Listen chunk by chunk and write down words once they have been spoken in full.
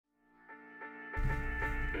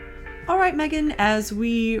All right, Megan, as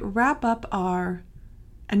we wrap up our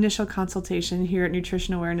initial consultation here at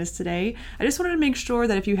Nutrition Awareness today, I just wanted to make sure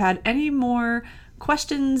that if you had any more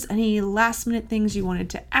questions, any last minute things you wanted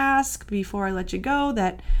to ask before I let you go,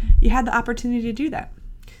 that you had the opportunity to do that.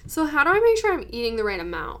 So how do I make sure I'm eating the right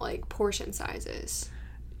amount, like portion sizes?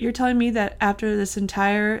 You're telling me that after this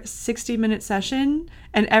entire 60-minute session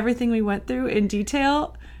and everything we went through in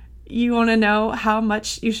detail, you want to know how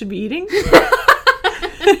much you should be eating?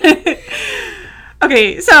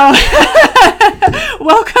 Okay, so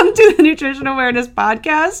welcome to the Nutrition Awareness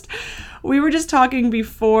Podcast. We were just talking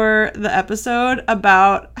before the episode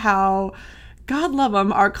about how, God love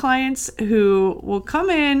them, our clients who will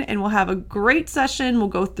come in and we'll have a great session. We'll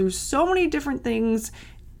go through so many different things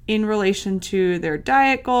in relation to their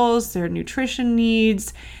diet goals, their nutrition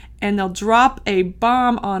needs, and they'll drop a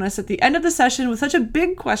bomb on us at the end of the session with such a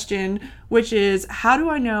big question, which is, how do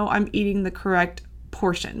I know I'm eating the correct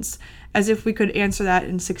portions? As if we could answer that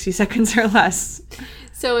in 60 seconds or less.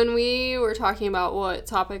 So when we were talking about what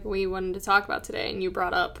topic we wanted to talk about today, and you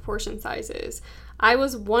brought up portion sizes, I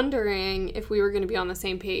was wondering if we were going to be on the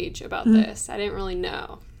same page about this. I didn't really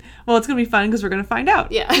know. Well, it's going to be fun because we're going to find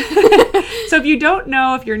out. Yeah. So if you don't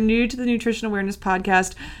know, if you're new to the Nutrition Awareness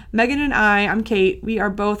Podcast, Megan and I'm Kate, we are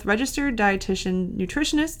both registered dietitian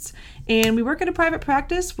nutritionists, and we work at a private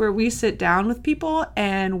practice where we sit down with people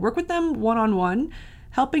and work with them one-on-one,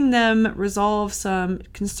 helping them resolve some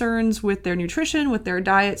concerns with their nutrition, with their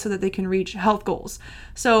diet, so that they can reach health goals.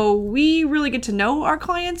 So we really get to know our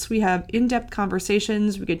clients. We have in-depth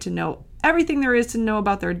conversations. We get to know everything there is to know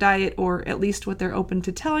about their diet, or at least what they're open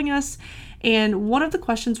to telling us. And one of the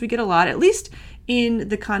questions we get a lot, at least in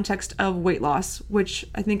the context of weight loss, which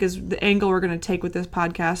I think is the angle we're going to take with this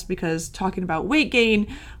podcast, because talking about weight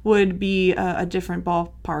gain would be a different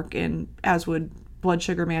ballpark, and as would blood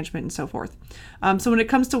sugar management and so forth. So when it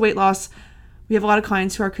comes to weight loss, we have a lot of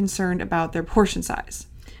clients who are concerned about their portion size.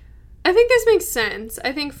 I think this makes sense.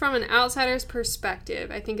 I think from an outsider's perspective,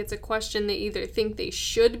 I think it's a question they either think they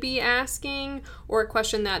should be asking, or a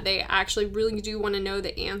question that they actually really do want to know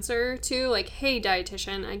the answer to. Like, hey,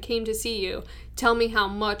 dietitian, I came to see you. Tell me how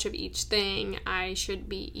much of each thing I should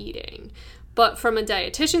be eating. But from a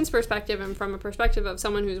dietitian's perspective, and from a perspective of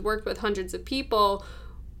someone who's worked with hundreds of people,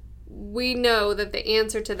 we know that the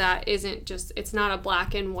answer to that isn't just, it's not a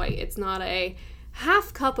black and white. It's not a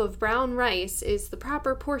half cup of brown rice is the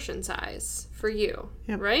proper portion size for you,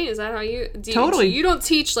 right? Is that how you do? Totally. You don't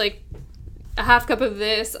teach like a half cup of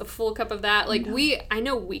this, a full cup of that. Like I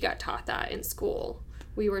know we got taught that in school.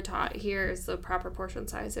 We were taught, here is the proper portion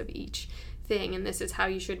size of each thing, and this is how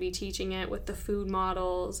you should be teaching it with the food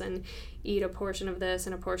models, and eat a portion of this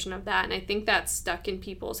and a portion of that. And I think that's stuck in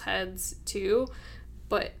people's heads too,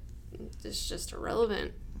 but it's just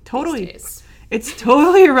irrelevant. Totally. These days. It's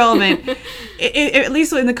totally irrelevant, at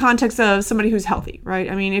least in the context of somebody who's healthy, right?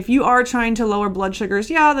 I mean, if you are trying to lower blood sugars,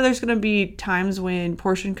 there's going to be times when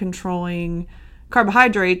portion controlling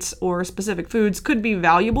carbohydrates or specific foods could be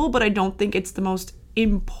valuable, but I don't think it's the most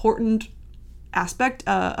important aspect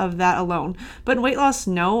of that alone. But in weight loss,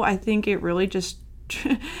 no, I think it really just,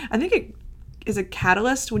 I think it is a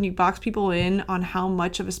catalyst when you box people in on how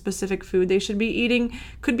much of a specific food they should be eating.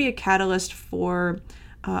 Could be a catalyst for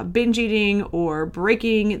binge eating or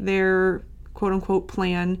breaking their quote-unquote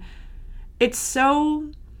plan. It's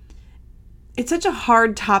such a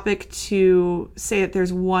hard topic to say that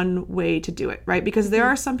there's one way to do it, right? Because there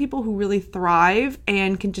are some people who really thrive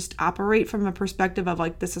and can just operate from a perspective of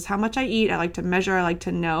like, this is how much I eat, I like to measure, I like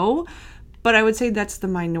to know. But I would say that's the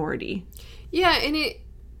minority. Yeah, and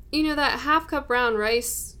that half cup brown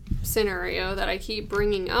rice scenario that I keep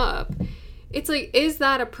bringing up, it's like, is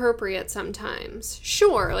that appropriate sometimes?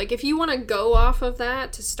 Sure, like if you want to go off of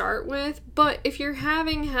that to start with, but if you're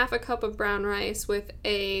having half a cup of brown rice with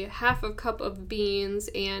a half a cup of beans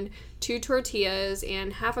and 2 tortillas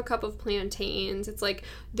and half a cup of plantains, it's like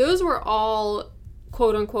those were all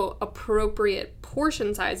quote unquote appropriate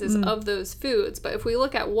portion sizes of those foods. But if we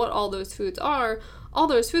look at what all those foods are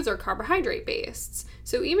carbohydrate based.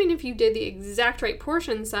 So even if you did the exact right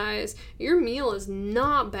portion size, your meal is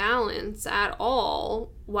not balanced at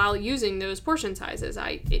all while using those portion sizes.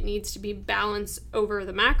 It needs to be balanced over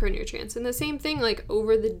the macronutrients. And the same thing like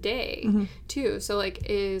over the day too. So like,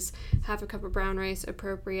 is half a cup of brown rice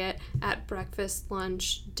appropriate at breakfast,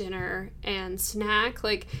 lunch, dinner, and snack?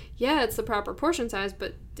 Like, yeah, it's the proper portion size,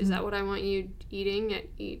 but is that what I want you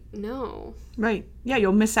eating? No. Right. Yeah,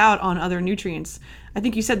 you'll miss out on other nutrients. I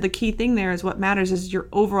think you said the key thing there is what matters is your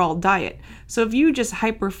overall diet. So if you just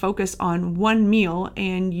hyper focus on one meal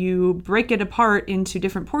and you break it apart into different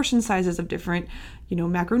different portion sizes of different,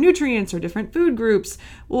 macronutrients or different food groups.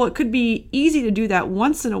 Well, it could be easy to do that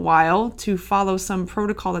once in a while, to follow some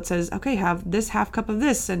protocol that says, okay, have this half cup of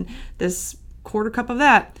this and this quarter cup of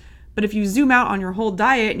that. But if you zoom out on your whole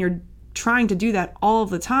diet and you're trying to do that all of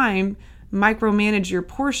the time, micromanage your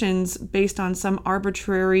portions based on some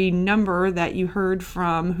arbitrary number that you heard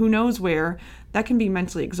from who knows where, that can be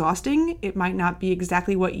mentally exhausting. It might not be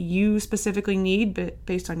exactly what you specifically need, but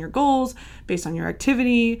based on your goals, based on your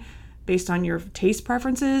activity, based on your taste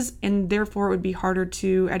preferences, and therefore it would be harder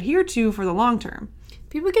to adhere to for the long term.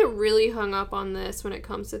 People get really hung up on this when it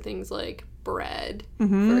comes to things like bread,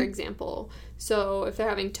 for example. So if they're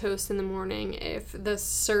having toast in the morning, if the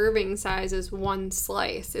serving size is one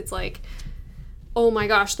slice, it's like, oh my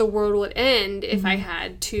gosh, the world would end if I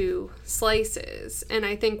had 2 slices. And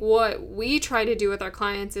I think what we try to do with our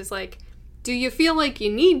clients is like, do you feel like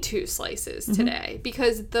you need 2 slices today?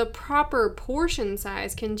 Because the proper portion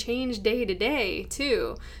size can change day to day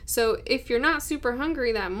too. So if you're not super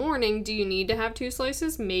hungry that morning, do you need to have 2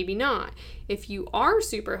 slices? Maybe not. If you are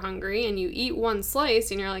super hungry and you eat 1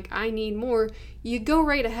 slice and you're like, I need more, you go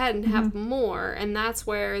right ahead and have more. And that's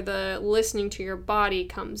where the listening to your body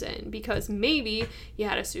comes in, because maybe you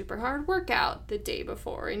had a super hard workout the day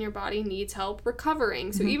before and your body needs help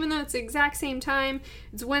recovering. So even though it's the exact same time,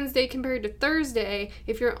 it's Wednesday compared to Thursday,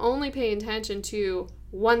 if you're only paying attention to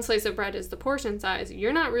 1 slice of bread is the portion size,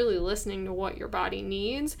 you're not really listening to what your body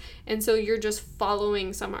needs. And so you're just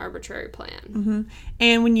following some arbitrary plan.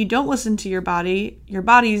 And when you don't listen to your body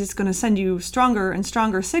is going to send you stronger and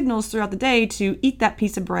stronger signals throughout the day to eat that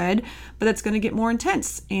piece of bread, but that's going to get more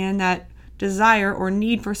intense. And that desire or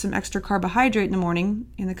need for some extra carbohydrate in the morning,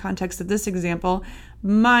 in the context of this example,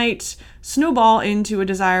 might snowball into a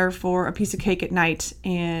desire for a piece of cake at night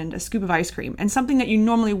and a scoop of ice cream, and something that you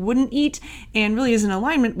normally wouldn't eat and really is in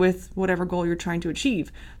alignment with whatever goal you're trying to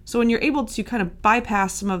achieve. So when you're able to kind of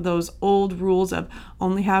bypass some of those old rules of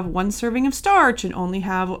only have 1 serving of starch and only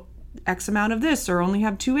have X amount of this or only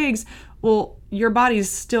have 2 eggs, well, your body's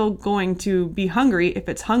still going to be hungry if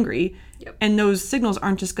it's hungry. Yep. And those signals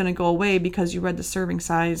aren't just going to go away because you read the serving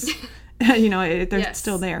size. They're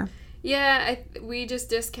still there. Yeah, we just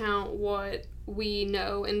discount what we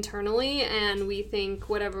know internally, and we think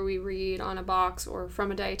whatever we read on a box or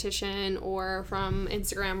from a dietitian or from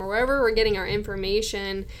Instagram or wherever we're getting our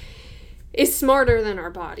information is smarter than our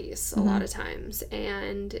bodies a lot of times.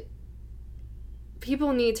 And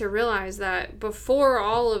people need to realize that before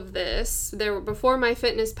all of this, before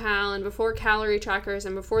MyFitnessPal and before calorie trackers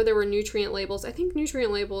and before there were nutrient labels, I think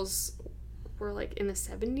nutrient labels were like in the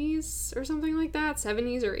 70s or something like that,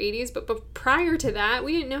 70s or 80s. But prior to that,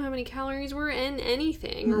 we didn't know how many calories were in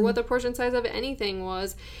anything or what the portion size of anything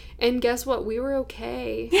was. And guess what? We were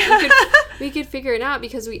okay. We could figure it out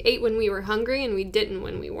because we ate when we were hungry and we didn't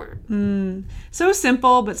when we weren't. So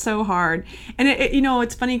simple, but so hard. And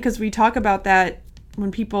it's funny because we talk about that when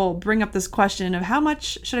people bring up this question of how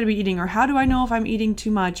much should I be eating, or how do I know if I'm eating too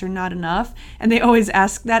much or not enough? And they always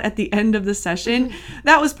ask that at the end of the session.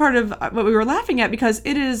 That was part of what we were laughing at, because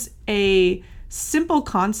it is a simple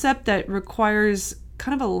concept that requires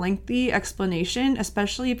kind of a lengthy explanation,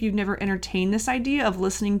 especially if you've never entertained this idea of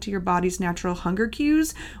listening to your body's natural hunger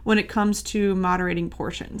cues when it comes to moderating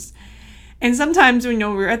portions. And sometimes when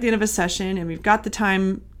we're at the end of a session and we've got the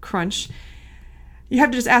time crunch, you have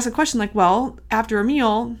to just ask a question like, well, after a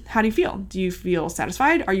meal, how do you feel? Do you feel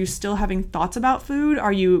satisfied? Are you still having thoughts about food?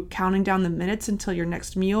 Are you counting down the minutes until your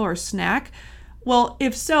next meal or snack? Well,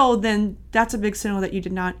 if so, then that's a big signal that you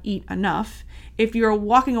did not eat enough. If you're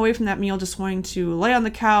walking away from that meal just wanting to lay on the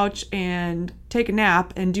couch and take a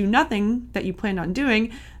nap and do nothing that you planned on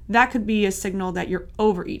doing, that could be a signal that you're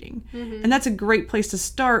overeating. And that's a great place to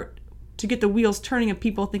start to get the wheels turning of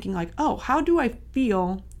people thinking like, oh, how do I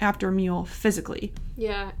feel after a meal physically?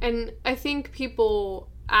 Yeah, and I think people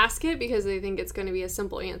ask it because they think it's going to be a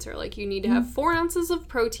simple answer. Like, you need to have 4 ounces of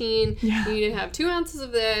protein, you need to have 2 ounces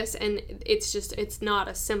of this, and it's not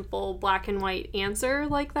a simple black and white answer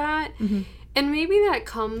like that. And maybe that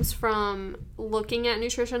comes from looking at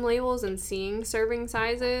nutrition labels and seeing serving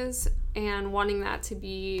sizes and wanting that to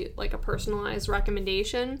be like a personalized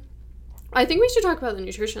recommendation. I think we should talk about the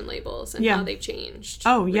nutrition labels and how they've changed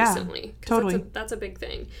recently. Totally. That's a big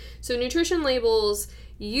thing. So nutrition labels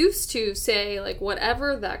used to say like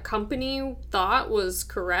whatever that company thought was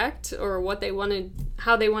correct or what they wanted,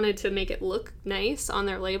 how they wanted to make it look nice on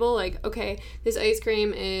their label. Like, okay, this ice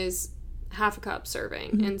cream is half a cup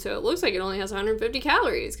serving. And so it looks like it only has 150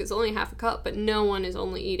 calories because it's only half a cup, but no one is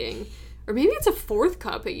only eating, or maybe it's a 4th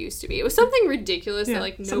cup it used to be. It was something ridiculous that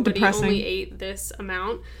like nobody only ate this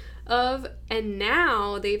amount of, and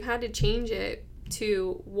now they've had to change it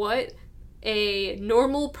to what a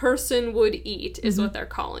normal person would eat is what they're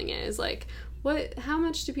calling it. Is like, how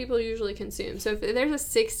much do people usually consume? So if there's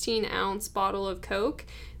a 16-ounce bottle of Coke,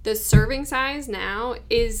 the serving size now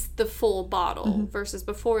is the full bottle versus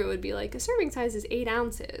before it would be like a serving size is 8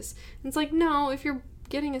 ounces. And it's like, no, if you're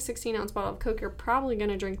getting a 16-ounce bottle of Coke, you're probably going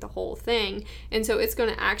to drink the whole thing. And so it's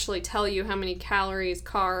going to actually tell you how many calories,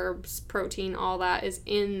 carbs, protein, all that is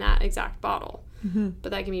in that exact bottle. But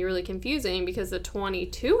that can be really confusing because the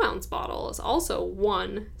 22-ounce bottle is also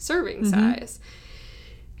one serving size.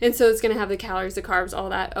 And so it's going to have the calories, the carbs, all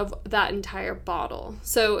that of that entire bottle.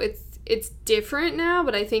 So it's different now,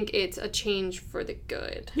 but I think it's a change for the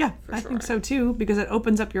good. Yeah, I think so too, because it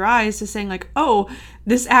opens up your eyes to saying like, oh,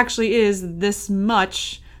 this actually is this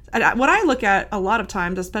much. What I look at a lot of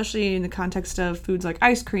times, especially in the context of foods like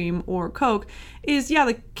ice cream or Coke, is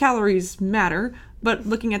the calories matter, but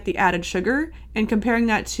looking at the added sugar and comparing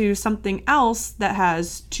that to something else that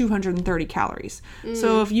has 230 calories.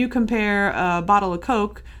 So if you compare a bottle of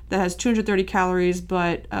Coke that has 230 calories,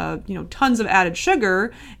 but tons of added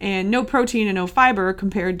sugar and no protein and no fiber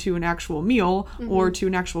compared to an actual meal or to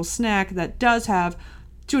an actual snack that does have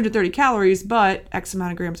 230 calories, but X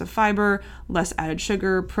amount of grams of fiber, less added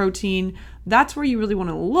sugar, protein, that's where you really want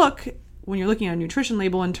to look when you're looking at a nutrition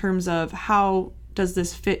label in terms of how does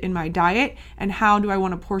this fit in my diet and how do I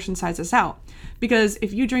want to portion size this out? Because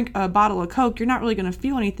if you drink a bottle of Coke, you're not really going to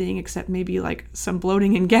feel anything except maybe like some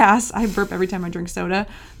bloating and gas. I burp every time I drink soda.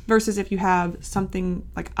 Versus if you have something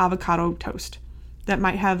like avocado toast that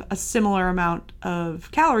might have a similar amount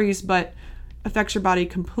of calories but affects your body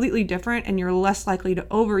completely different, and you're less likely to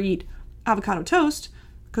overeat avocado toast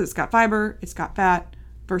because it's got fiber, it's got fat,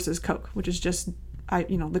 versus Coke, which is just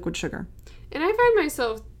liquid sugar. And I find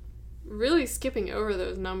myself really skipping over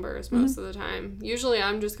those numbers most of the time. Usually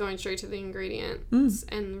I'm just going straight to the ingredients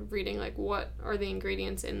and reading like what are the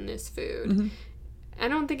ingredients in this food. I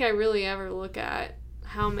don't think I really ever look at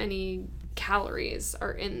how many calories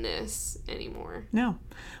are in this anymore. No.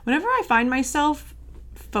 Whenever I find myself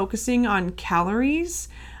focusing on calories,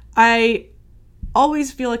 I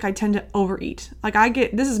always feel like I tend to overeat.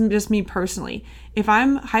 This is just me personally. If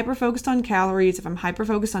I'm hyper focused on calories, if I'm hyper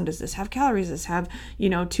focused on does this have calories, does this have,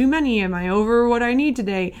 too many, am I over what I need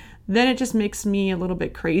today, then it just makes me a little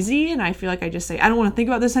bit crazy, and I feel like I just say, I don't want to think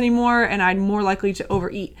about this anymore, and I'm more likely to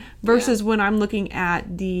overeat. Versus when I'm looking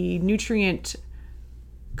at the nutrient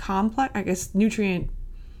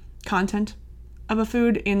content of a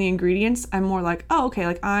food and the ingredients, I'm more like, oh, okay,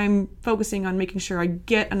 like I'm focusing on making sure I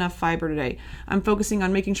get enough fiber today. I'm focusing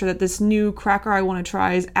on making sure that this new cracker I want to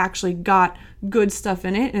try has actually got good stuff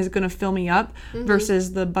in it and is going to fill me up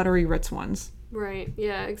versus the buttery Ritz ones. Right.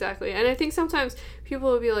 Yeah, exactly. And I think sometimes people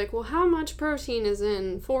will be like, well, how much protein is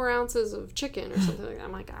in 4 ounces of chicken or something like that?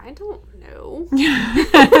 I'm like, I don't know.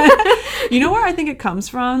 You know where I think it comes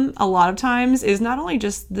from a lot of times is not only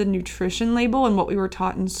just the nutrition label and what we were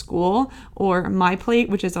taught in school or My Plate,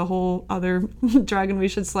 which is a whole other dragon we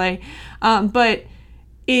should slay, but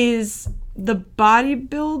is the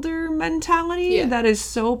bodybuilder mentality that is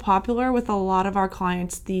so popular with a lot of our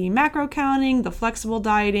clients, the macro counting, the flexible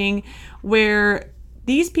dieting, where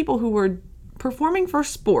these people who were performing for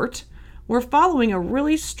sport were following a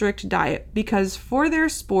really strict diet because for their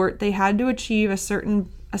sport, they had to achieve a certain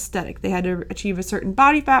aesthetic. They had to achieve a certain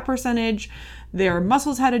body fat percentage. Their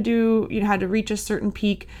muscles had to reach a certain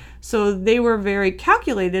peak. So they were very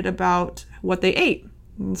calculated about what they ate.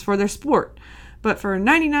 It's for their sport. But for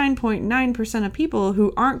 99.9% of people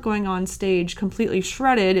who aren't going on stage completely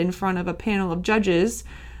shredded in front of a panel of judges,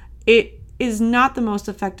 it is not the most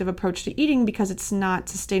effective approach to eating because it's not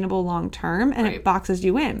sustainable long term and it boxes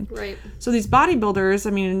you in. Right. So these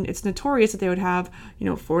bodybuilders, it's notorious that they would have,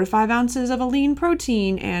 4 to 5 ounces of a lean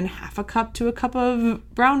protein and half a cup to a cup of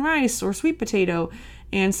brown rice or sweet potato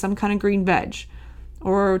and some kind of green veg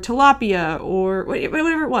or tilapia or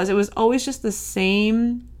whatever it was. It was always just the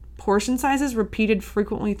same portion sizes repeated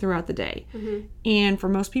frequently throughout the day. And for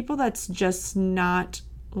most people, that's just not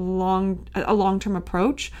a long-term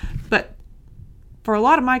approach. But for a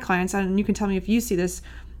lot of my clients, and you can tell me if you see this,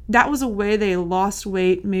 that was a way they lost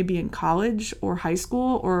weight maybe in college or high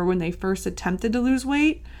school or when they first attempted to lose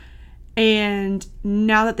weight. And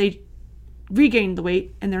now that they regained the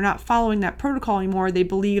weight and they're not following that protocol anymore, they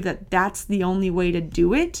believe that that's the only way to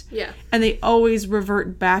do it. Yeah. And they always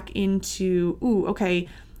revert back into, okay,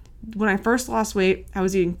 when I first lost weight, I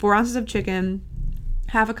was eating 4 ounces of chicken,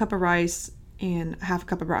 half a cup of rice, and half a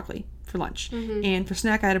cup of broccoli for lunch. And for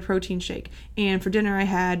snack, I had a protein shake. And for dinner, I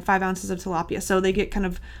had 5 ounces of tilapia. So they get kind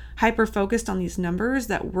of hyper-focused on these numbers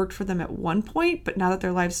that worked for them at one point, but now that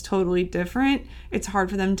their life's totally different, it's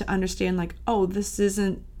hard for them to understand, like, oh, this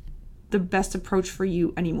isn't the best approach for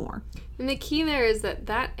you anymore. And the key there is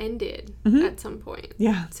that ended at some point.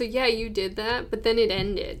 Yeah. So yeah, you did that, but then it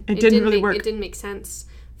ended. It didn't really work. It didn't make sense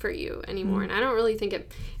for you anymore. And I don't really think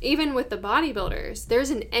it, even with the bodybuilders, there's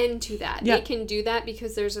an end to that. Yeah. They can do that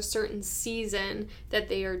because there's a certain season that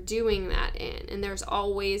they are doing that in, and there's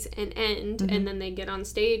always an end. And then they get on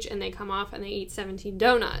stage and they come off and they eat 17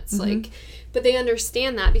 donuts. But they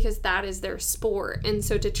understand that because that is their sport. And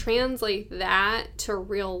so to translate that to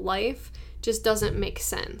real life just doesn't make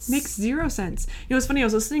sense. Makes zero sense. You know, it's funny, I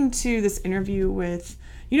was listening to this interview with,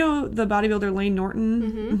 you know, the bodybuilder Lane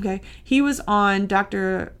Norton. Okay. He was on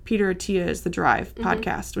Dr. Peter Attia's The Drive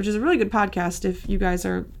podcast, which is a really good podcast if you guys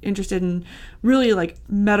are interested in really like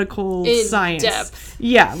medical science. Depth.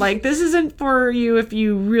 Yeah. Like, this isn't for you if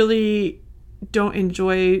you really don't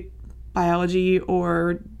enjoy biology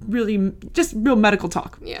or really just real medical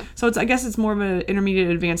talk. Yeah. So I guess it's more of an intermediate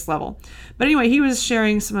advanced level. But anyway, he was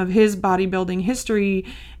sharing some of his bodybuilding history,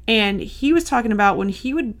 and he was talking about when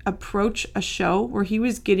he would approach a show where he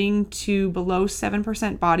was getting to below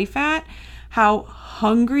 7% body fat, how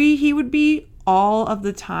hungry he would be all of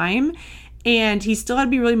the time. And he still had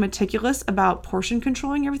to be really meticulous about portion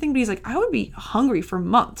controlling everything. But he's like, I would be hungry for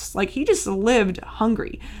months. Like, he just lived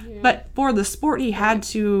hungry. Yeah. But for the sport, he had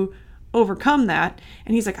to overcome that.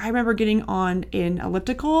 And he's like, I remember getting on an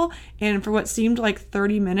elliptical, and for what seemed like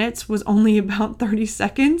 30 minutes was only about 30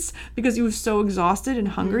 seconds because he was so exhausted and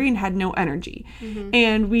hungry and had no energy.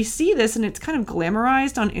 And we see this, and it's kind of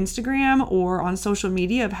glamorized on Instagram or on social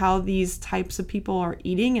media of how these types of people are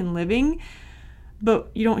eating and living,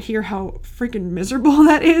 but you don't hear how freaking miserable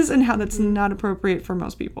that is and how that's not appropriate for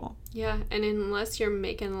most people. Yeah, and unless you're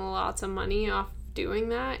making lots of money off doing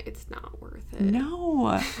that, it's not worth it.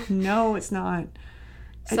 No, it's not.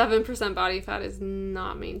 7% body fat is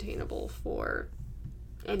not maintainable for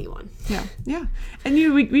anyone. Yeah. And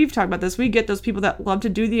we've talked about this. We get those people that love to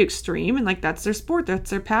do the extreme, and like, that's their sport, that's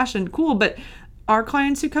their passion. Cool. But our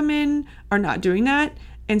clients who come in are not doing that,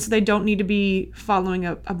 and so they don't need to be following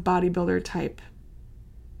a bodybuilder type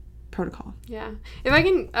protocol. Yeah.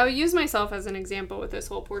 I'll use myself as an example with this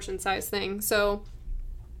whole portion size thing. So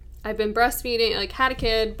I've been breastfeeding, like, had a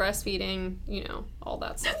kid, breastfeeding, you know, all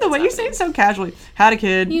that stuff. The way you say it so casually. Had a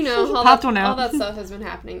kid. You know, popped one out. All that stuff has been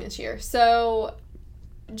happening this year. So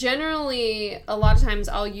generally, a lot of times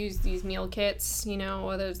I'll use these meal kits, you know,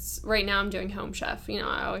 whether it's, right now I'm doing Home Chef. You know,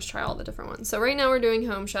 I always try all the different ones. So right now we're doing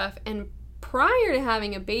Home Chef. And prior to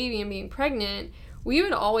having a baby and being pregnant, we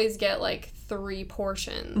would always get like 3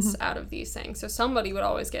 portions out of these things. So somebody would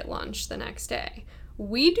always get lunch the next day.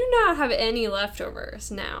 We do not have any leftovers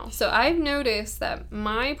now. So I've noticed that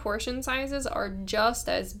my portion sizes are just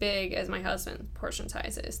as big as my husband's portion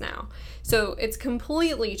sizes now. So it's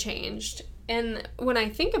completely changed. And when I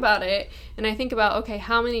think about it, and I think about, okay,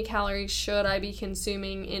 how many calories should I be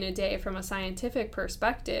consuming in a day from a scientific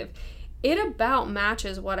perspective, it about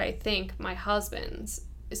matches what I think my husband's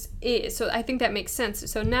is. So I think that makes sense.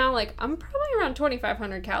 So now, like, I'm probably around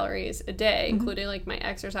 2,500 calories a day, including like my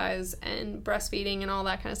exercise and breastfeeding and all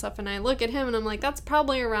that kind of stuff. And I look at him and I'm like, that's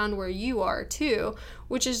probably around where you are too,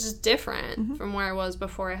 which is just different from where I was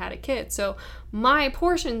before I had a kid. So my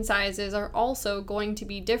portion sizes are also going to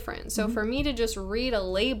be different. So for me to just read a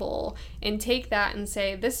label and take that and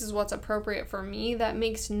say, this is what's appropriate for me, that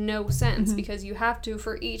makes no sense, because you have to,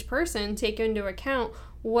 for each person, take into account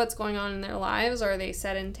what's going on in their lives. Are they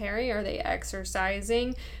sedentary? Are they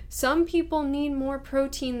exercising? Some people need more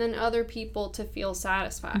protein than other people to feel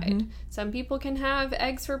satisfied. Some people can have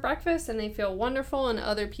eggs for breakfast and they feel wonderful, and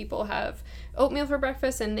other people have oatmeal for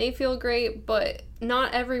breakfast and they feel great, but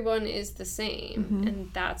not everyone is the same.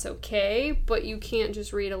 And that's okay, but you can't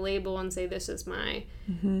just read a label and say, this is my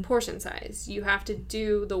portion size. You have to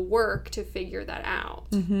do the work to figure that out.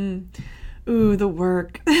 Ooh, the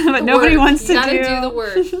work. But nobody wants to do. You gotta do the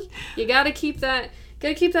work. You gotta keep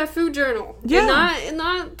that food journal. Yeah. And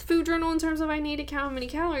not food journal in terms of I need to count how many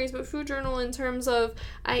calories, but food journal in terms of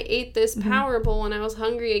I ate this Power Bowl and I was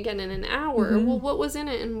hungry again in an hour. Well, what was in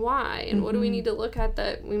it and why? And what do we need to look at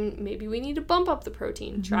that maybe we need to bump up the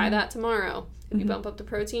protein. Try that tomorrow. If you bump up the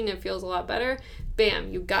protein, it feels a lot better.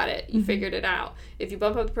 Bam, you got it. You figured it out. If you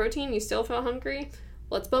bump up the protein, you still feel hungry,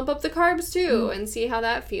 let's bump up the carbs too and see how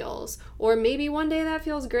that feels. Or maybe one day that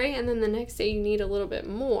feels great and then the next day you need a little bit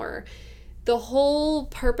more. The whole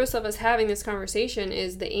purpose of us having this conversation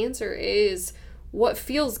is the answer is what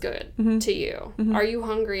feels good to you. Are you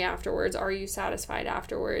hungry afterwards? Are you satisfied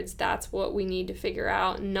afterwards? That's what we need to figure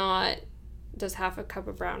out, not does half a cup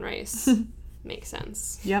of brown rice make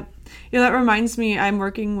sense. Yep. Yeah, that reminds me, I'm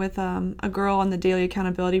working with a girl on the daily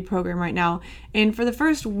accountability program right now. And for the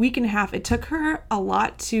first week and a half, it took her a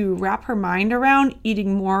lot to wrap her mind around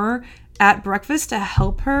eating more at breakfast to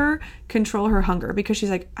help her control her hunger, because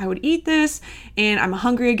she's like, I would eat this and I'm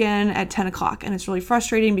hungry again at 10 o'clock. And it's really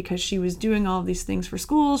frustrating because she was doing all of these things for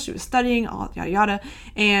school. She was studying, all yada yada.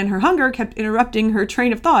 And her hunger kept interrupting her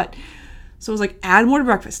train of thought. So it was like, add more to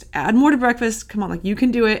breakfast, add more to breakfast. Come on, like you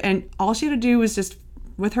can do it. And all she had to do was just,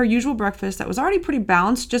 with her usual breakfast that was already pretty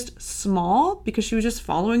balanced, just small, because she was just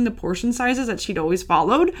following the portion sizes that she'd always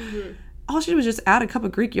followed. All she did was just add a cup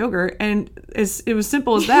of Greek yogurt, and it was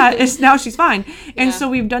simple as that. Now she's fine. And so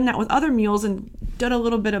we've done that with other meals and done a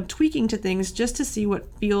little bit of tweaking to things just to see what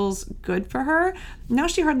feels good for her. Now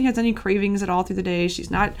she hardly has any cravings at all through the day. She's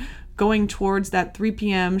not going towards that 3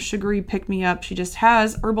 p.m. sugary pick-me-up. She just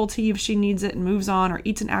has herbal tea if she needs it and moves on, or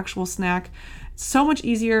eats an actual snack. It's so much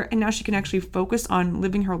easier, and now she can actually focus on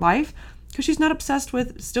living her life because she's not obsessed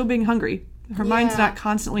with still being hungry. Her mind's not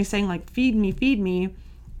constantly saying, like, feed me.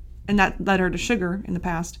 And that led her to sugar in the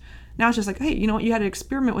past. Now it's just like, hey, you know what? You had to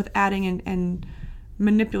experiment with adding and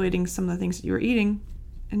manipulating some of the things that you were eating.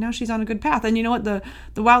 And now she's on a good path. And you know what? The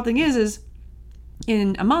wild thing is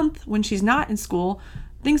in a month when she's not in school,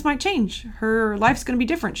 things might change. Her life's going to be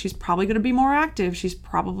different. She's probably going to be more active. She's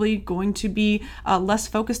probably going to be less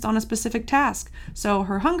focused on a specific task. So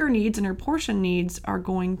her hunger needs and her portion needs are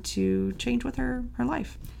going to change with her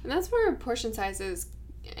life. And that's where portion sizes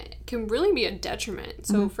can really be a detriment.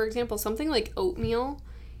 So, for example, something like oatmeal,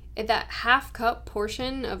 if that half cup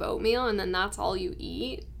portion of oatmeal and then that's all you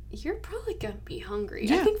eat, you're probably going to be hungry.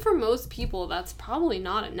 I think for most people, that's probably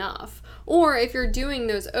not enough. Or if you're doing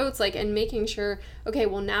those oats, like, and making sure, okay,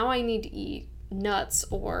 well, now I need to eat nuts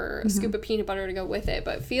or a scoop of peanut butter to go with it,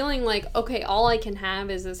 but feeling like, okay, all I can have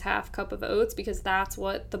is this half cup of oats because that's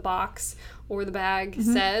what the box or the bag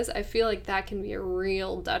says, I feel like that can be a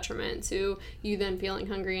real detriment to you then feeling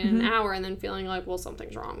hungry in an hour and then feeling like, well,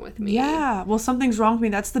 something's wrong with me. Yeah, well, something's wrong with me.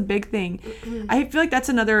 That's the big thing. I feel like that's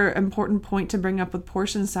another important point to bring up with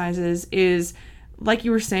portion sizes is, like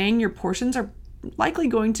you were saying, your portions are likely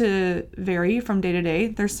going to vary from day to day.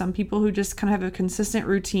 There's some people who just kind of have a consistent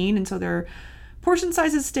routine, and so their portion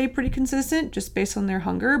sizes stay pretty consistent just based on their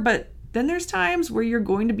hunger. But then there's times where you're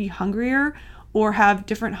going to be hungrier or have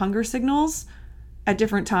different hunger signals at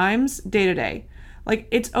different times day to day. Like,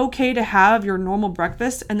 it's okay to have your normal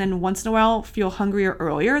breakfast and then once in a while feel hungrier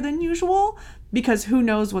earlier than usual, because who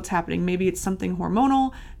knows what's happening. Maybe it's something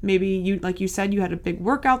hormonal. Maybe you, like you said, you had a big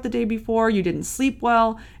workout the day before, you didn't sleep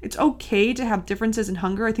well. It's okay to have differences in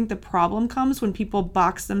hunger. I think the problem comes when people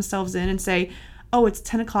box themselves in and say, oh, it's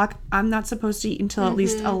 10 o'clock. I'm not supposed to eat until at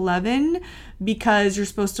least 11 because you're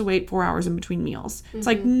supposed to wait 4 hours in between meals. It's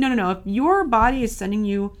like, no. If your body is sending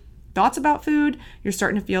you thoughts about food, you're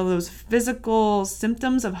starting to feel those physical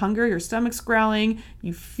symptoms of hunger, your stomach's growling,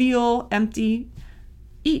 you feel empty,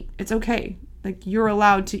 eat. It's okay. Like, you're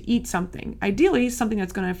allowed to eat something. Ideally, something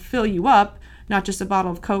that's going to fill you up, not just a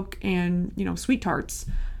bottle of Coke and, sweet tarts.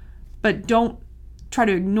 But don't try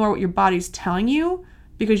to ignore what your body's telling you,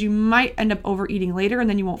 because you might end up overeating later and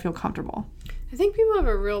then you won't feel comfortable. I think people have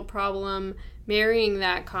a real problem marrying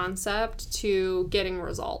that concept to getting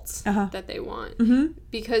results that they want,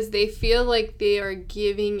 because they feel like they are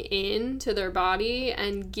giving in to their body,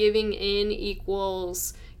 and giving in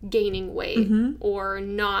equals gaining weight or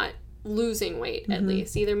not losing weight, at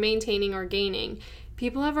least, either maintaining or gaining.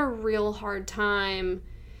 People have a real hard time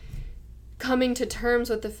coming to terms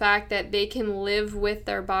with the fact that they can live with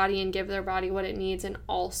their body and give their body what it needs and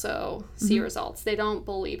also see results. They don't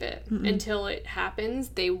believe it. Until it happens,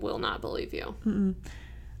 they will not believe you.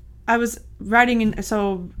 I was writing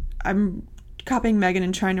so I'm copying Megan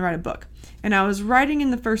and trying to write a book. And I was writing in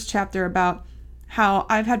the first chapter about how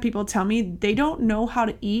I've had people tell me they don't know how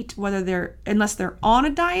to eat unless they're on a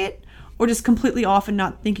diet or just completely off and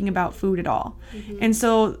not thinking about food at all. And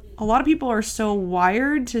so a lot of people are so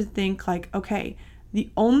wired to think like, okay,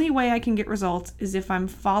 the only way I can get results is if I'm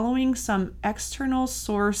following some external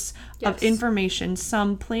source of information,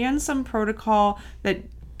 some plan, some protocol that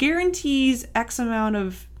guarantees X amount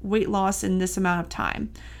of weight loss in this amount of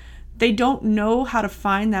time. They don't know how to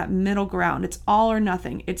find that middle ground. It's all or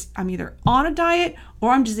nothing. It's I'm either on a diet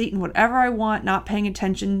or I'm just eating whatever I want, not paying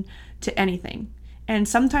attention to anything. And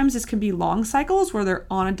sometimes this can be long cycles where they're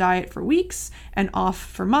on a diet for weeks and off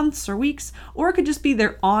for months or weeks, or it could just be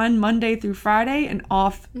they're on Monday through Friday and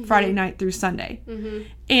off Friday night through Sunday.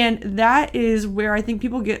 And that is where I think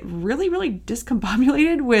people get really, really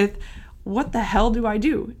discombobulated with, what the hell do I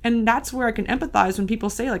do? And that's where I can empathize when people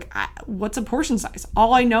say, like, what's a portion size?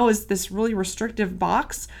 All I know is this really restrictive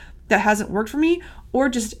box that hasn't worked for me, or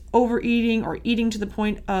just overeating or eating to the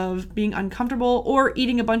point of being uncomfortable, or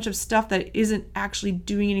eating a bunch of stuff that isn't actually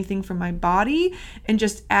doing anything for my body and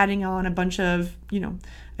just adding on a bunch of,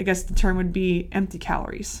 I guess the term would be empty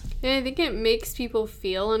calories. And I think it makes people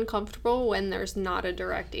feel uncomfortable when there's not a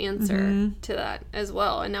direct answer to that as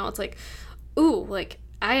well. And now it's like, ooh, like,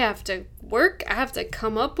 I have to work. I have to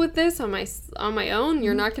come up with this on my own.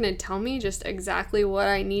 You're not going to tell me just exactly what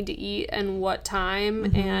I need to eat and what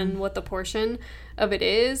time and what the portion of it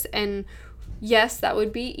is. And yes, that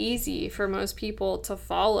would be easy for most people to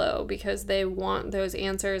follow because they want those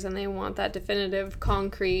answers and they want that definitive,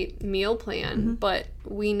 concrete meal plan. But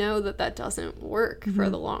we know that doesn't work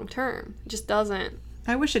for the long term. It just doesn't.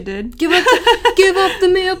 I wish it did. Give up the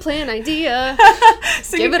meal plan idea.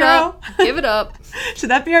 Give it up. Give it up. Should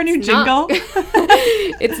that be our new jingle?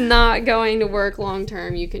 It's not going to work long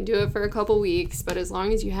term. You can do it for a couple weeks, but as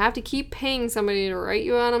long as you have to keep paying somebody to write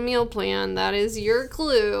you out a meal plan, that is your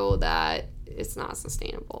clue that it's not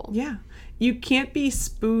sustainable. Yeah. You can't be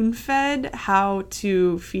spoon-fed how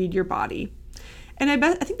to feed your body. And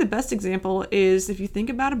I think the best example is if you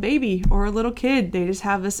think about a baby or a little kid, they just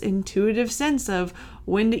have this intuitive sense of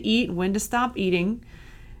when to eat, when to stop eating.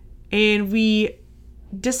 And we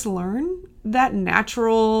dislearn that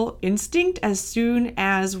natural instinct as soon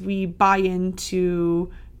as we buy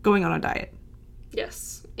into going on a diet.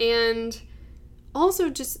 Yes. And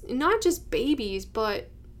also just not just babies, but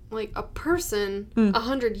like a person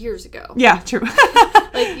 100 years ago. Yeah, true.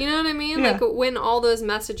 Like, you know what I mean? Yeah. Like when all those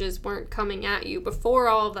messages weren't coming at you before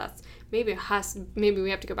all of that. Maybe we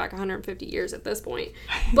have to go back 150 years at this point.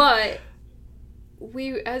 But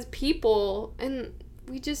we as people, and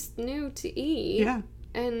we just knew to eat. Yeah.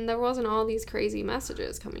 And there wasn't all these crazy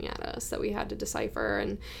messages coming at us that we had to decipher.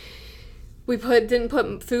 And we didn't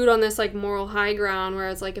put food on this like moral high ground where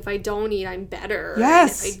it's like, if I don't eat, I'm better.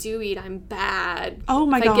 Yes. And if I do eat, I'm bad. Oh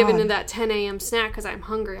my God. If I give into that 10 a.m. snack because I'm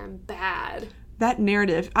hungry, I'm bad. That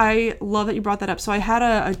narrative. I love that you brought that up. So I had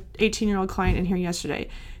a 18-year-old client in here yesterday.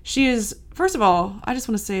 She is, first of all, I just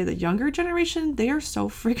want to say the younger generation, they are so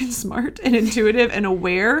freaking smart and intuitive and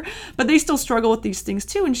aware, but they still struggle with these things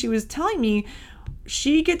too. And she was telling me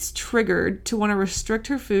she gets triggered to want to restrict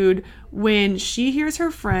her food when she hears her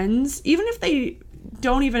friends, even if they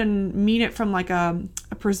don't even mean it from like a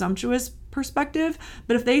presumptuous perspective,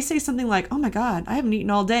 but if they say something like, oh my God, I haven't eaten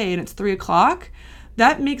all day and it's 3:00,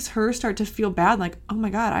 that makes her start to feel bad. Like, oh my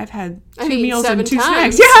God, I've had 2 meals and 2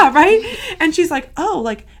 snacks. Yeah, right? And she's like, oh,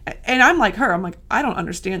 like, and I'm like her. I'm like, I don't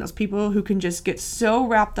understand those people who can just get so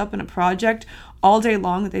wrapped up in a project all day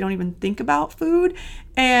long that they don't even think about food.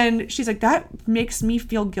 And she's like, that makes me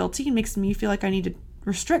feel guilty. It makes me feel like I need to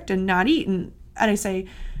restrict and not eat. And I say,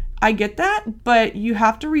 I get that, but you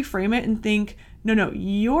have to reframe it and think, no,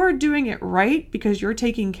 you're doing it right because you're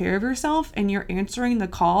taking care of yourself and you're answering the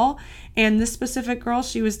call. And this specific girl,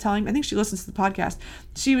 she was telling, I think she listens to the podcast.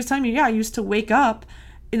 She was telling me, yeah, I used to wake up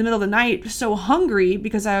in the middle of the night so hungry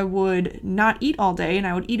because I would not eat all day and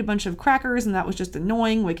I would eat a bunch of crackers and that was just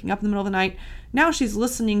annoying, waking up in the middle of the night. Now she's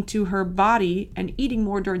listening to her body and eating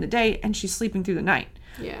more during the day and she's sleeping through the night.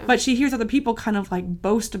 Yeah. But she hears other people kind of like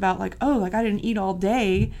boast about like, oh, like I didn't eat all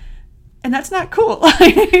day. And that's not cool.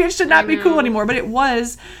 It should not be cool anymore. But it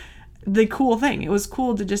was the cool thing. It was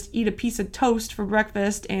cool to just eat a piece of toast for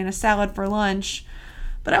breakfast and a salad for lunch.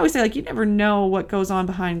 But I always say, like, you never know what goes on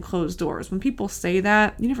behind closed doors. When people say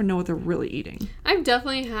that, you never know what they're really eating. I've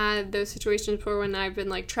definitely had those situations before when I've been,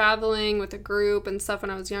 like, traveling with a group and stuff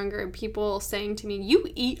when I was younger, and people saying to me, you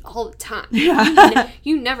eat all the time. Yeah.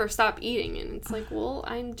 You never stop eating. And it's like, well,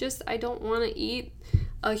 I don't want to eat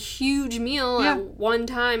a huge meal at one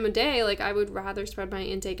time a day. Like, I would rather spread my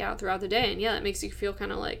intake out throughout the day. And yeah, that makes you feel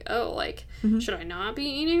kind of like, oh, like, should I not be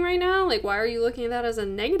eating right now? Like, why are you looking at that as a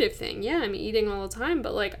negative thing? Yeah, I'm eating all the time,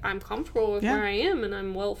 but like, I'm comfortable with where I am and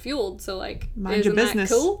I'm well fueled. So like, mind your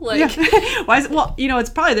business. That cool? Like, why is it, well, it's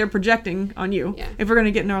probably they're projecting on you. Yeah. If we're going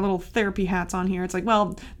to get in our little therapy hats on here, it's like,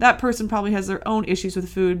 well, that person probably has their own issues with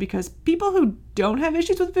food, because people who don't have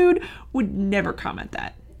issues with food would never comment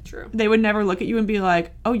that. True. They would never look at you and be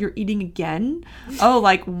like, oh, you're eating again? Oh,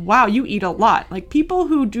 like, wow, you eat a lot. Like, people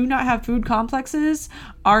who do not have food complexes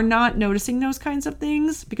are not noticing those kinds of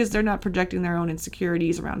things because they're not projecting their own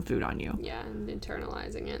insecurities around food on you. Yeah, and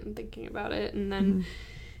internalizing it and thinking about it and then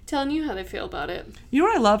telling you how they feel about it. You know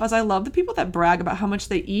what I love? I love the people that brag about how much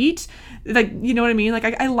they eat. Like, you know what I mean? Like,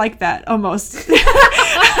 I like that almost.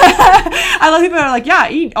 I love people that are like, yeah, I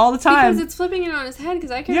eat all the time. Because it's flipping it on his head.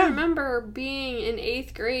 Because I can remember being in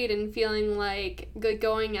 8th grade and feeling like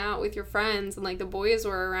going out with your friends and like the boys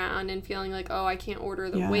were around and feeling like, oh, I can't order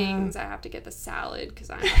the wings. I have to get the salad because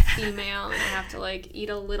I'm a female and I have to like eat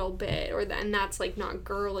a little bit. And that's like not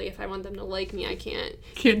girly. If I want them to like me, I can't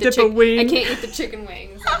dip a wing. I can't eat the chicken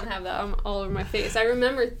wings and have that all over my face. I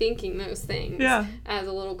remember thinking those things as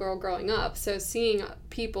a little girl growing up. So seeing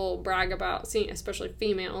people brag about, especially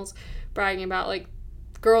females, bragging about like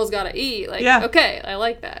girls gotta eat, like okay, I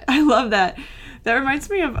like that. I love that. That reminds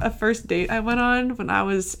me of a first date I went on when I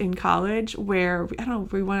was in college where,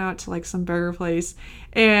 we went out to like some burger place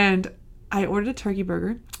and I ordered a turkey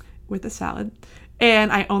burger with a salad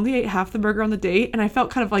and I only ate half the burger on the date and I felt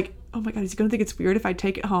kind of like, oh my God, is he gonna think it's weird if I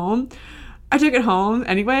take it home? I took it home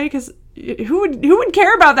anyway because who would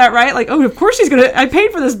care about that, right? Like, oh, of course I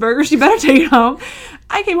paid for this burger, she better take it home.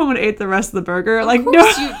 I came home and ate the rest of the burger. Like, no.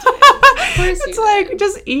 You did. Of course it's like,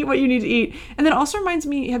 just eat what you need to eat. And then also reminds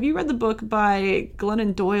me, have you read the book by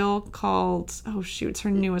Glennon Doyle called, it's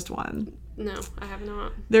her newest one. No, I have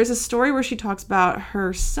not. There's a story where she talks about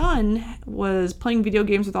her son was playing video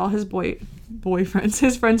games with all his boyfriends,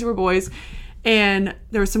 his friends who were boys, and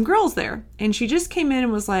there were some girls there. And she just came in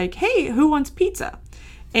and was like, hey, who wants pizza?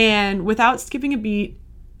 And without skipping a beat,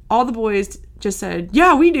 all the boys just said,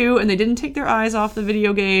 yeah, we do. And they didn't take their eyes off the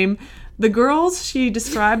video game. The girls, she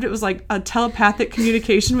described it was like a telepathic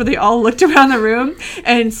communication where they all looked around the room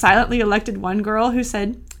and silently elected one girl who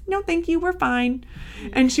said, no, thank you, we're fine.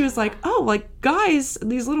 And she was like, oh, like guys,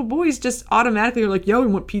 these little boys just automatically are like, yeah, we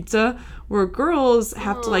want pizza. Where girls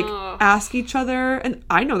have to like ask each other. And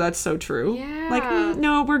I know that's so true. Yeah. Like,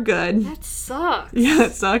 no, we're good. That sucks. Yeah,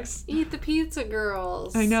 that sucks. Eat the pizza,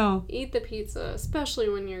 girls. I know. Eat the pizza, especially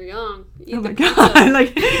when you're young. Eat oh my pizza. God.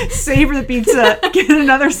 Like, savor the pizza. Get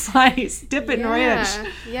another slice. Dip it in ranch.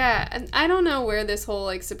 Yeah. And I don't know where this whole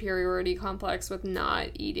like superiority complex with not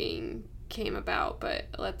eating came about, but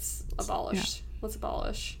let's abolish. Yeah. Let's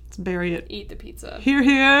abolish. Let's bury it. Eat the pizza. Hear,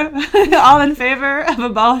 hear. All in favor of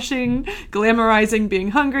abolishing, glamorizing being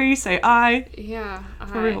hungry. Say aye. Yeah.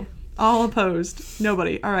 For real. All opposed.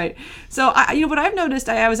 Nobody. All right. So, what I've noticed,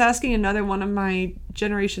 I was asking another one of my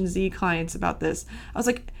Generation Z clients about this. I was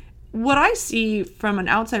like, what I see from an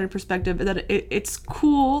outsider perspective is that it's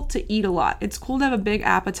cool to eat a lot. It's cool to have a big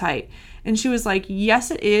appetite. And she was like, yes,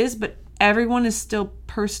 it is, but everyone is still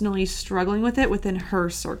personally struggling with it within her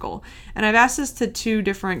circle. And I've asked this to 2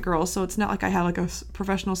 different girls, so it's not like I have like a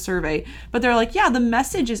professional survey, but they're like, yeah, the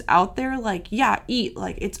message is out there, like, yeah, eat,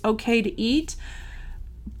 like it's okay to eat,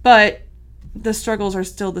 but the struggles are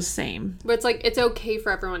still the same. But it's like, it's okay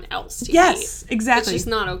for everyone else to eat. Yes, exactly. It's just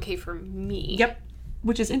not okay for me. Yep.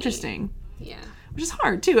 Which is interesting. Yeah. Which is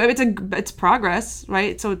hard too. I mean, it's progress,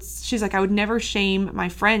 right? So she's like, I would never shame my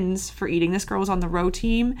friends for eating. This girl was on the row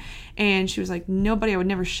team, and she was like, I would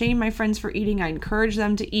never shame my friends for eating. I encourage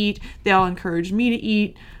them to eat. They all encourage me to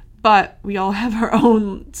eat. But we all have our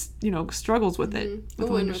own, struggles with it.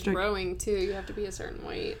 Mm-hmm. And with rowing too, you have to be a certain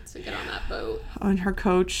weight to get on that boat. And her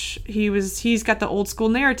coach, he's got the old school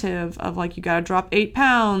narrative of like, you got to drop 8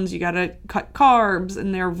 pounds, you got to cut carbs,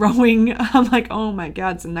 and they're rowing. I'm like, oh my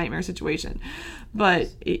God, it's a nightmare situation.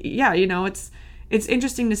 But yeah, it's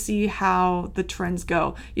interesting to see how the trends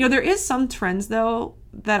go. There is some trends though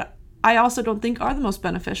that I also don't think are the most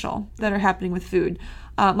beneficial that are happening with food,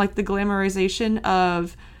 like the glamorization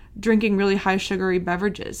of drinking really high sugary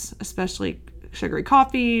beverages, especially sugary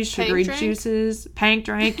coffees, sugary juices, pank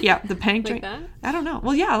drink. Yeah, the pank drink. That? I don't know.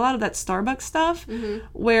 Well, yeah, a lot of that Starbucks stuff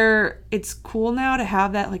where it's cool now to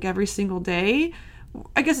have that like every single day.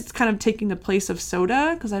 I guess it's kind of taking the place of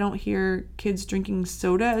soda because I don't hear kids drinking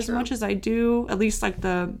soda as much as I do, at least like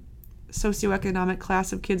the socioeconomic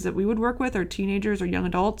class of kids that we would work with, or teenagers or young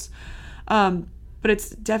adults. But it's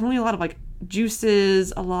definitely a lot of like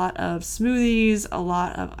juices, a lot of smoothies, a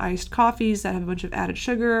lot of iced coffees that have a bunch of added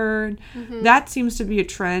sugar. That seems to be a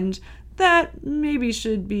trend that maybe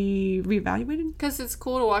should be reevaluated. Because it's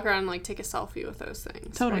cool to walk around and like take a selfie with those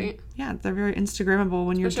things. Totally. Right? Yeah, they're very Instagrammable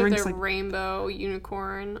when your drinks like rainbow,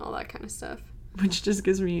 unicorn, all that kind of stuff. Which just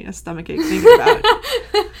gives me a stomachache thinking about it.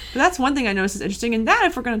 But that's one thing I noticed is interesting. And that,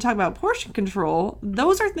 if we're going to talk about portion control,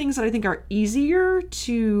 those are things that I think are easier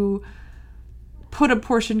to put a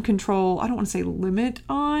portion control, I don't want to say limit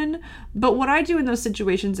on, but what I do in those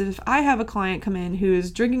situations is if I have a client come in who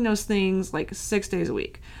is drinking those things like 6 days a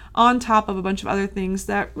week, on top of a bunch of other things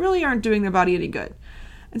that really aren't doing their body any good,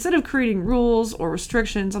 instead of creating rules or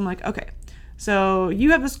restrictions, I'm like, okay, so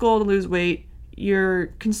you have this goal to lose weight, you're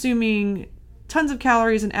consuming tons of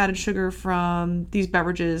calories and added sugar from these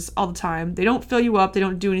beverages all the time. They don't fill you up. They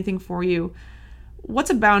don't do anything for you. What's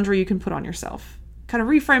a boundary you can put on yourself? Kind of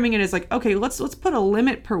reframing it as like, okay, let's put a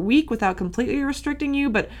limit per week without completely restricting you,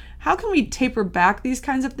 but how can we taper back these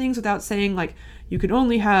kinds of things without saying like, you can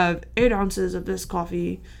only have 8 ounces of this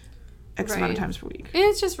coffee X amount of times per week? And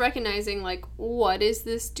it's just recognizing like, what is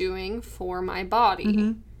this doing for my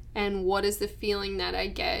body? And what is the feeling that I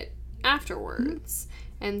get afterwards?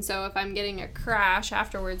 And so if I'm getting a crash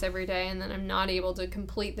afterwards every day and then I'm not able to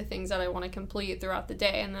complete the things that I want to complete throughout the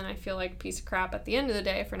day, and then I feel like a piece of crap at the end of the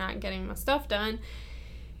day for not getting my stuff done,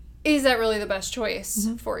 is that really the best choice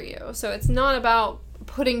for you? So it's not about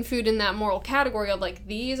putting food in that moral category of like,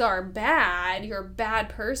 these are bad, you're a bad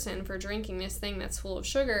person for drinking this thing that's full of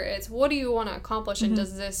sugar. It's what do you want to accomplish, and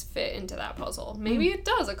does this fit into that puzzle? Maybe it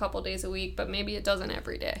does a couple days a week, but maybe it doesn't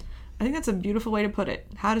every day. I think that's a beautiful way to put it.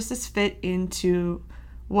 How does this fit into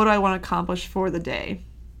what do I want to accomplish for the day?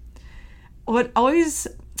 What always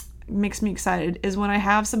makes me excited is when I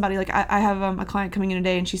have somebody, like I have a client coming in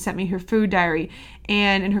today, and she sent me her food diary.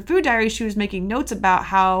 And in her food diary, she was making notes about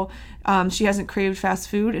how she hasn't craved fast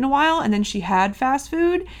food in a while, and then she had fast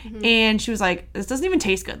food, and she was like, this doesn't even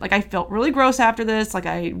taste good. Like, I felt really gross after this. Like,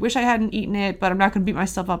 I wish I hadn't eaten it, but I'm not going to beat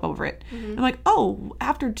myself up over it. I'm like, oh,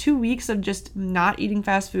 after 2 weeks of just not eating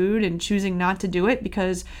fast food and choosing not to do it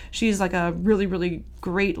because she's like a really, really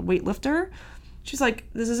great weightlifter, she's like,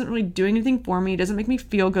 this isn't really doing anything for me. It doesn't make me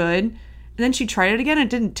feel good. And then she tried it again, and it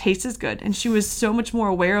didn't taste as good. And she was so much more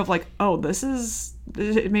aware of like, oh,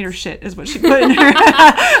 it made her shit is what she put in her.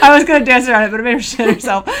 I was going to dance around it, but it made her shit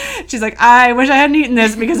herself. She's like, I wish I hadn't eaten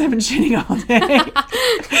this because I've been shitting all day.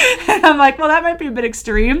 And I'm like, well, that might be a bit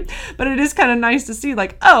extreme, but it is kind of nice to see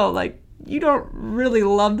like, oh, like, you don't really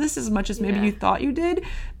love this as much as maybe you thought you did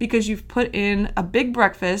because you've put in a big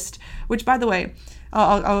breakfast, which, by the way,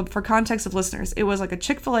 for context of listeners, it was like a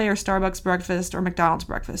Chick-fil-A or Starbucks breakfast or McDonald's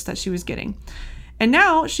breakfast that she was getting. And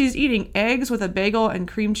now she's eating eggs with a bagel and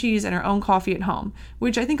cream cheese and her own coffee at home,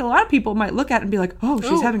 which I think a lot of people might look at and be like, oh,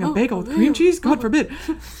 she's having a bagel with cream cheese? God forbid.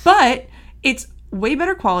 But it's way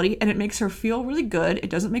better quality, and it makes her feel really good.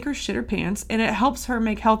 It doesn't make her shit her pants, and it helps her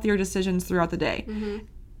make healthier decisions throughout the day.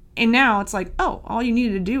 And now it's like, oh, all you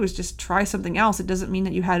needed to do is just try something else. It doesn't mean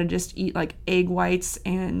that you had to just eat like egg whites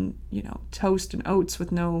and, toast and oats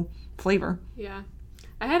with no flavor. Yeah.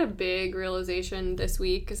 I had a big realization this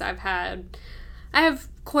week because I have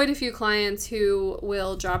quite a few clients who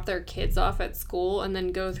will drop their kids off at school and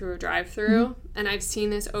then go through a drive-through. And I've seen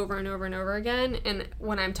this over and over and over again. And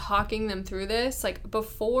when I'm talking them through this, like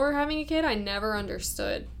before having a kid, I never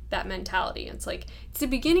understood that mentality. It's like, it's the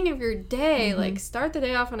beginning of your day. Like, start the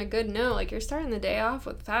day off on a good note. Like, you're starting the day off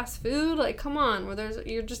with fast food. Like, come on,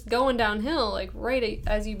 you're just going downhill, like, right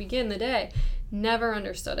as you begin the day. Never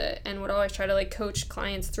understood it, and would always try to, like, coach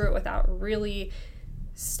clients through it without really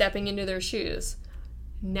stepping into their shoes.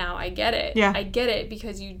 Now I get it. Yeah. I get it,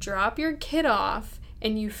 because you drop your kid off,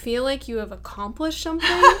 and you feel like you have accomplished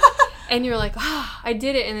something, and you're like, I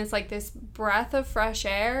did it, and it's like this breath of fresh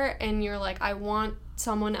air, and you're like, I want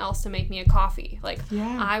someone else to make me a coffee. Like,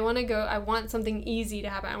 I want something easy to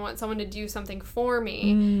happen. I want someone to do something for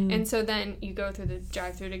me. And so then you go through the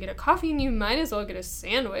drive-thru to get a coffee, and you might as well get a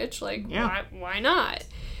sandwich. Like, why not?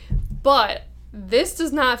 But this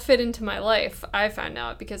does not fit into my life, I found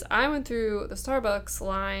out, because I went through the Starbucks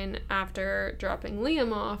line after dropping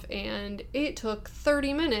Liam off, and it took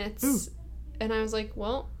 30 minutes. And I was like,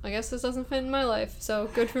 well, I guess this doesn't fit in my life, so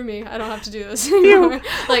good for me. I don't have to do this anymore.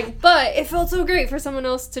 But it felt so great for someone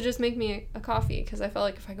else to just make me a coffee, because I felt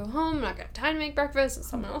like if I go home, I'm not going to have time to make breakfast, and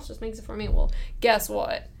someone else just makes it for me. Well, guess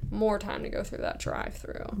what? More time to go through that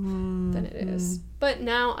drive-through than it is. But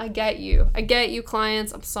now I get you. I get you,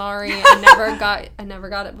 clients. I'm sorry. I never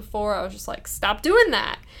got it before. I was just like, stop doing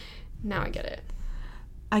that. Now I get it.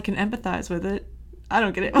 I can empathize with it. I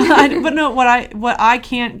don't get it. But no, what I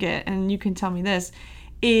can't get, and you can tell me this,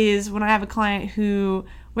 is when I have a client who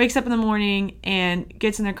wakes up in the morning and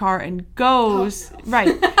gets in their car and goes, right,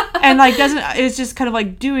 and like is just kind of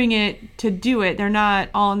like doing it to do it. They're not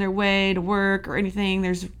all on their way to work or anything.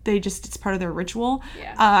 It's part of their ritual.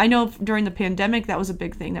 Yeah. I know during the pandemic that was a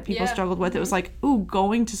big thing that people struggled with. It was like,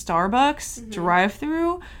 going to Starbucks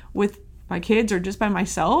drive-through with my kids or just by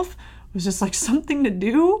myself was just like something to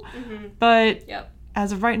do. But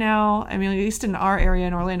as of right now, I mean, at least in our area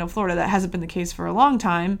in Orlando, Florida, that hasn't been the case for a long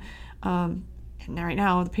time. And right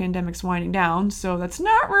now, the pandemic's winding down, so that's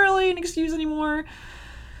not really an excuse anymore.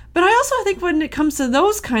 But I also think when it comes to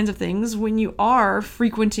those kinds of things, when you are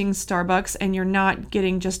frequenting Starbucks and you're not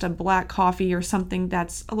getting just a black coffee or something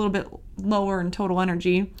that's a little bit lower in total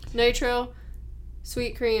energy. Nitro,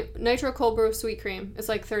 Sweet cream, nitro cold brew sweet cream. It's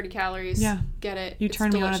like 30 calories. Yeah. Get it. You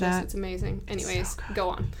turned me on to that. It's amazing. Anyways, go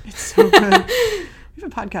on. It's so good. We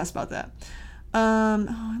have a podcast about that.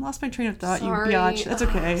 I lost my train of thought, Sorry. you biatch. That's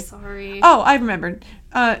okay. Sorry. Oh, I remembered.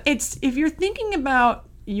 It's if you're thinking about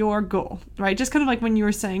your goal, right? Just kind of like when you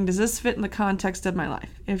were saying, does this fit in the context of my life?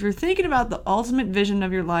 If you're thinking about the ultimate vision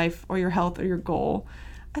of your life or your health or your goal,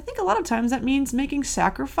 I think a lot of times that means making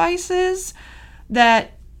sacrifices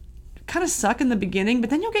that kind of suck in the beginning, but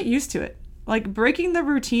then you'll get used to it. Like breaking the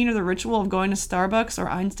routine or the ritual of going to Starbucks or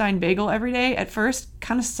Einstein Bagel every day at first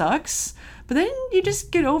kind of sucks, but then you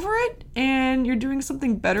just get over it and you're doing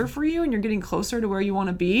something better for you and you're getting closer to where you want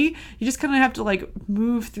to be. You just kind of have to like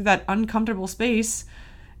move through that uncomfortable space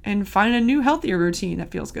and find a new, healthier routine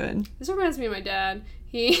that feels good. This reminds me of my dad.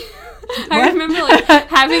 I remember like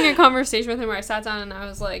having a conversation with him where I sat down and I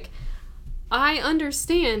was like, I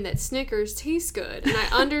understand that Snickers tastes good, and I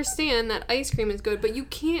understand that ice cream is good, but you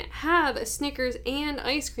can't have a Snickers and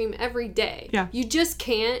ice cream every day. Yeah. You just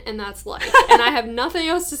can't, and that's life. And I have nothing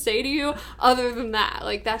else to say to you other than that.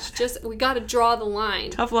 Like, that's just, we got to draw the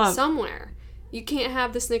line. Tough love. Somewhere. You can't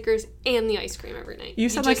have the Snickers and the ice cream every night. You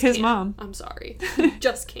sound like his mom. I'm sorry. You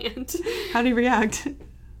just can't. How do you react?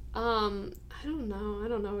 I don't know. I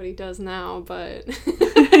don't know what he does now, but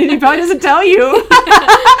He probably doesn't tell you.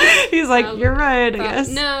 He's like, you're right, I guess.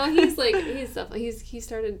 No, he's definitely he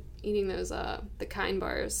started eating those the Kind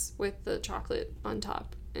bars with the chocolate on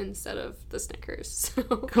top instead of the Snickers. So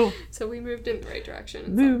Cool. So we moved in the right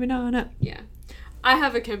direction. Moving on up. Yeah. I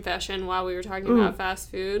have a confession while we were talking about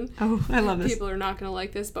fast food. Oh, I love this. People are not going to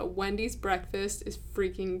like this, but Wendy's breakfast is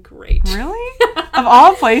freaking great. Really? Of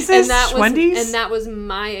all places, Wendy's? And that was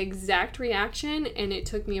my exact reaction, and it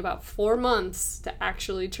took me about 4 months to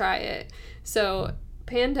actually try it. So,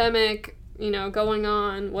 pandemic, going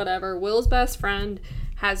on, whatever. Will's best friend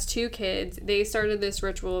has 2 kids. They started this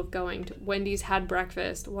ritual of going to Wendy's, had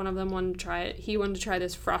breakfast. One of them wanted to try it. He wanted to try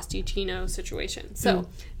this Frosty Chino situation. So,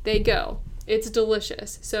 they go. It's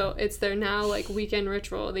delicious. So it's their now like weekend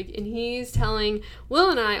ritual. And he's telling Will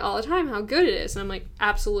and I all the time how good it is. And I'm like,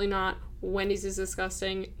 absolutely not. Wendy's is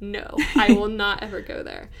disgusting. No, I will not ever go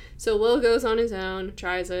there. So Will goes on his own,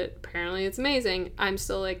 tries it. Apparently it's amazing. I'm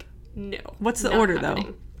still like, no. What's the order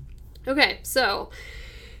happening. Though? Okay, so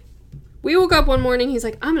we woke up one morning, he's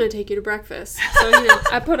like, I'm going to take you to breakfast. So,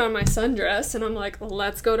 I put on my sundress, and I'm like,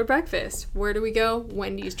 let's go to breakfast. Where do we go?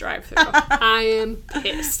 Wendy's drive-thru. I am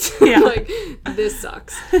pissed. Yeah. Like, this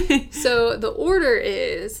sucks. So, the order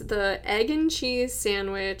is the egg and cheese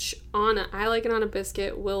sandwich I like it on a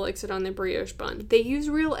biscuit. Will likes it on the brioche bun. They use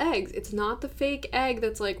real eggs. It's not the fake egg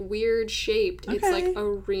that's, like, weird shaped. Okay. It's, like, a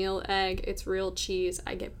real egg. It's real cheese.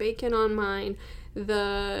 I get bacon on mine.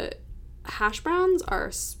 The hash browns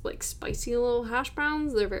are like spicy little hash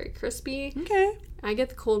browns. They're very crispy. Okay. I get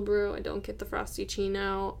the cold brew. I don't get the Frosty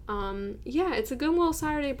Chino. Yeah, it's a good little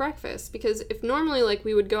Saturday breakfast because if normally like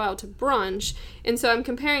we would go out to brunch, and so I'm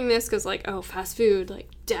comparing this because like, oh, fast food, like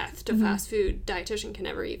death to fast food. Dietitian can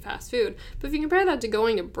never eat fast food. But if you compare that to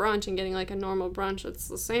going to brunch and getting like a normal brunch, it's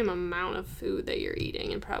the same amount of food that you're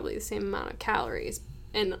eating and probably the same amount of calories.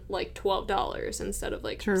 And like $12 instead of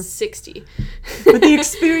like $60. But the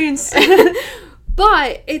experience.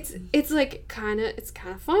 But it's like kind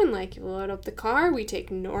of fun. Like you load up the car, we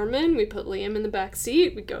take Norman, we put Liam in the back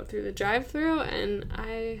seat, we go through the drive-thru, and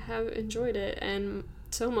I have enjoyed it. And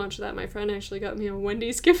so much that my friend actually got me a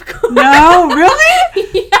Wendy's gift card. No, really?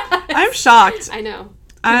 Yes. I'm shocked. I know.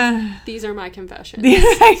 These are my confessions. These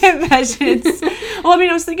are my confessions. Well, I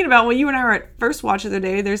mean, I was thinking about when you and I were at First Watch the other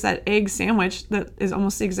day, there's that egg sandwich that is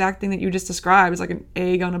almost the exact thing that you just described. It's like an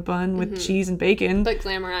egg on a bun with cheese and bacon. But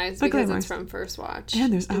glamorized it's from First Watch.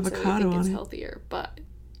 And there's avocado so on it's it. healthier, but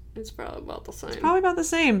it's probably about the same. Probably about the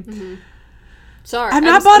same. Mm-hmm. Sorry. I'm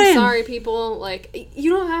bought in. Sorry, people. Like,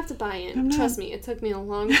 you don't have to buy in. Trust me. It took me a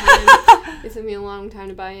long time. It took me a long time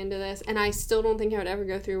to buy into this. And I still don't think I would ever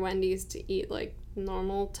go through Wendy's to eat, like,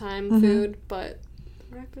 normal time food. But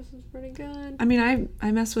breakfast is pretty good. I mean,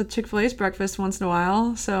 I mess with Chick-fil-A's breakfast once in a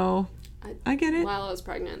while, so I get it. While I was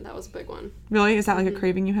pregnant, that was a big one. Really? Is that like a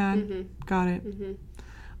craving you had? Mm-hmm. Got it. Mm-hmm.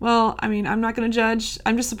 Well, I mean, I'm not going to judge.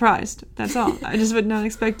 I'm just surprised. That's all. I just would not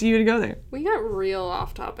expect you to go there. We got real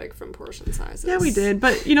off topic from portion sizes. Yeah, we did.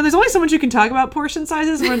 But, there's only so much you can talk about portion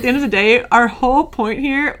sizes. When at the end of the day, our whole point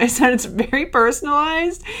here is that it's very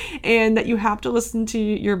personalized and that you have to listen to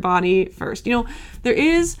your body first. There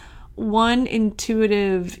is one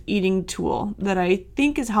intuitive eating tool that I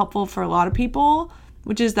think is helpful for a lot of people,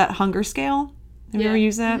 which is that hunger scale. Have you ever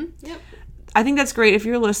used that? Mm-hmm. Yep. I think that's great. If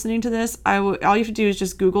you're listening to this, all you have to do is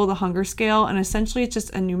just Google the hunger scale, and essentially it's just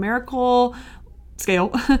a numerical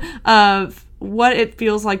scale of what it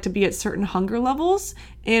feels like to be at certain hunger levels.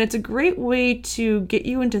 And it's a great way to get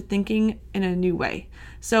you into thinking in a new way.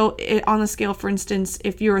 So on the scale, for instance,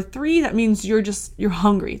 if you're a 3, that means you're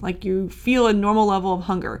hungry, like you feel a normal level of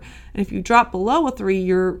hunger. And if you drop below a 3,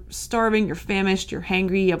 you're starving, you're famished, you're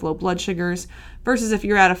hangry, you have low blood sugars. Versus if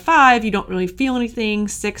you're at a 5, you don't really feel anything.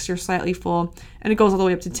 6, you're slightly full. And it goes all the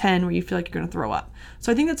way up to 10 where you feel like you're going to throw up.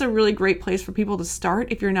 So I think that's a really great place for people to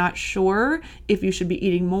start if you're not sure if you should be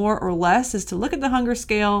eating more or less, is to look at the hunger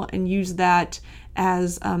scale and use that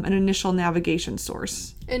as an initial navigation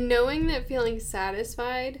source. And knowing that feeling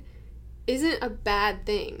satisfied isn't a bad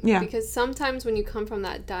thing. Yeah. Because sometimes when you come from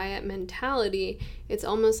that diet mentality, it's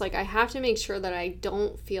almost like I have to make sure that I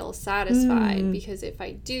don't feel satisfied, because if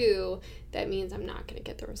I do, that means I'm not going to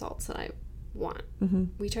get the results that I want. Mm-hmm.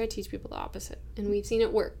 We try to teach people the opposite, and we've seen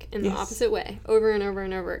it work in the opposite way over and over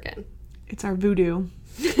and over again. It's our voodoo.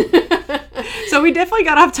 So we definitely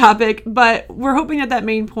got off topic, but we're hoping that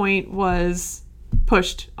main point was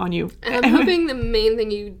pushed on you. And I'm hoping the main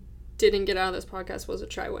thing you didn't get out of this podcast was to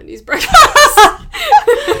try Wendy's breakfast.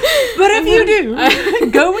 But if you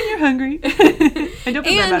do, go when you're hungry. And don't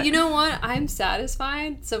forget about it. You know what? I'm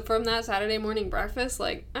satisfied. So from that Saturday morning breakfast,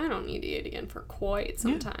 like, I don't need to eat again for quite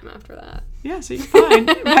some time after that. Yeah, so you're fine.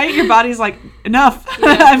 Right? Your body's like, enough.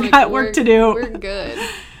 I've got work to do. We're good.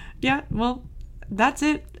 Yeah, well, that's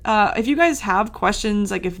it. If you guys have questions,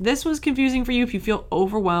 like if this was confusing for you, if you feel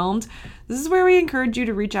overwhelmed, this is where we encourage you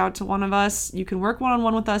to reach out to one of us. You can work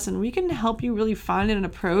one-on-one with us, and we can help you really find an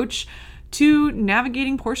approach to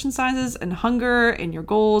navigating portion sizes and hunger and your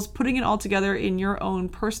goals, putting it all together in your own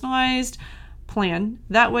personalized plan.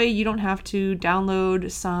 That way you don't have to download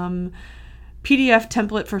some PDF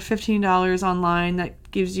template for $15 online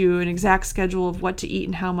that gives you an exact schedule of what to eat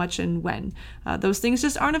and how much and when. Those things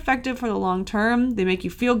just aren't effective for the long term. They make you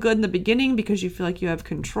feel good in the beginning because you feel like you have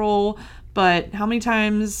control, but how many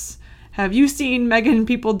times have you seen, Megan,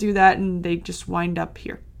 people do that and they just wind up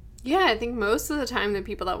here? Yeah, I think most of the time the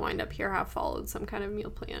people that wind up here have followed some kind of meal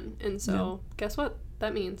plan. And so, guess what?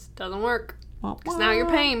 That means doesn't work. Because now you're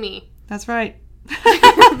paying me. That's right.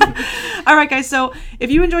 All right, guys. So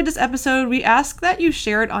if you enjoyed this episode, we ask that you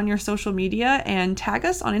share it on your social media and tag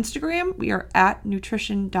us on Instagram. We are at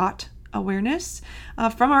nutrition.awareness.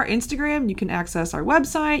 From our Instagram, you can access our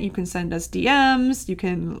website. You can send us DMs. You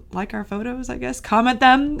can like our photos, I guess, comment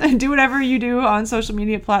them, and do whatever you do on social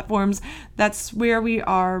media platforms. That's where we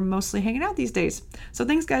are mostly hanging out these days. So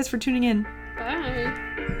thanks, guys, for tuning in. Bye.